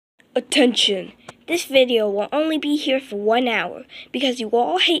Attention! This video will only be here for 1 hour because you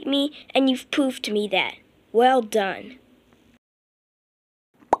all hate me and you've proved to me that. Well done.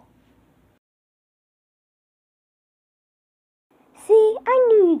 See, I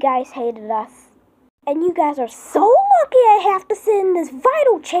knew you guys hated us. And you guys are so lucky I have to sit in this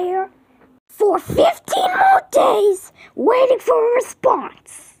vital chair for 15 more days waiting for a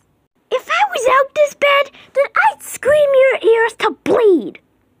response. If I was out this bad, then I'd scream your ears to bleed.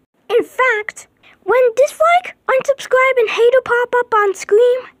 In fact, when dislike, unsubscribe, and hater pop up on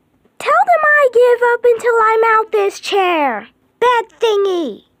screen, tell them I give up until I'm out this chair. Bad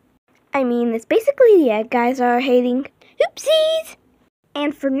thingy. I mean, it's basically the egg guys are hating. Oopsies!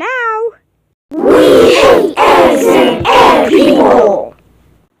 And for now, we hate eggs and egg people!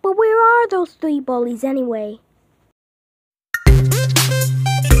 But where are those 3 bullies anyway?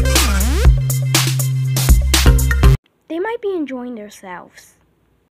 They might be enjoying themselves.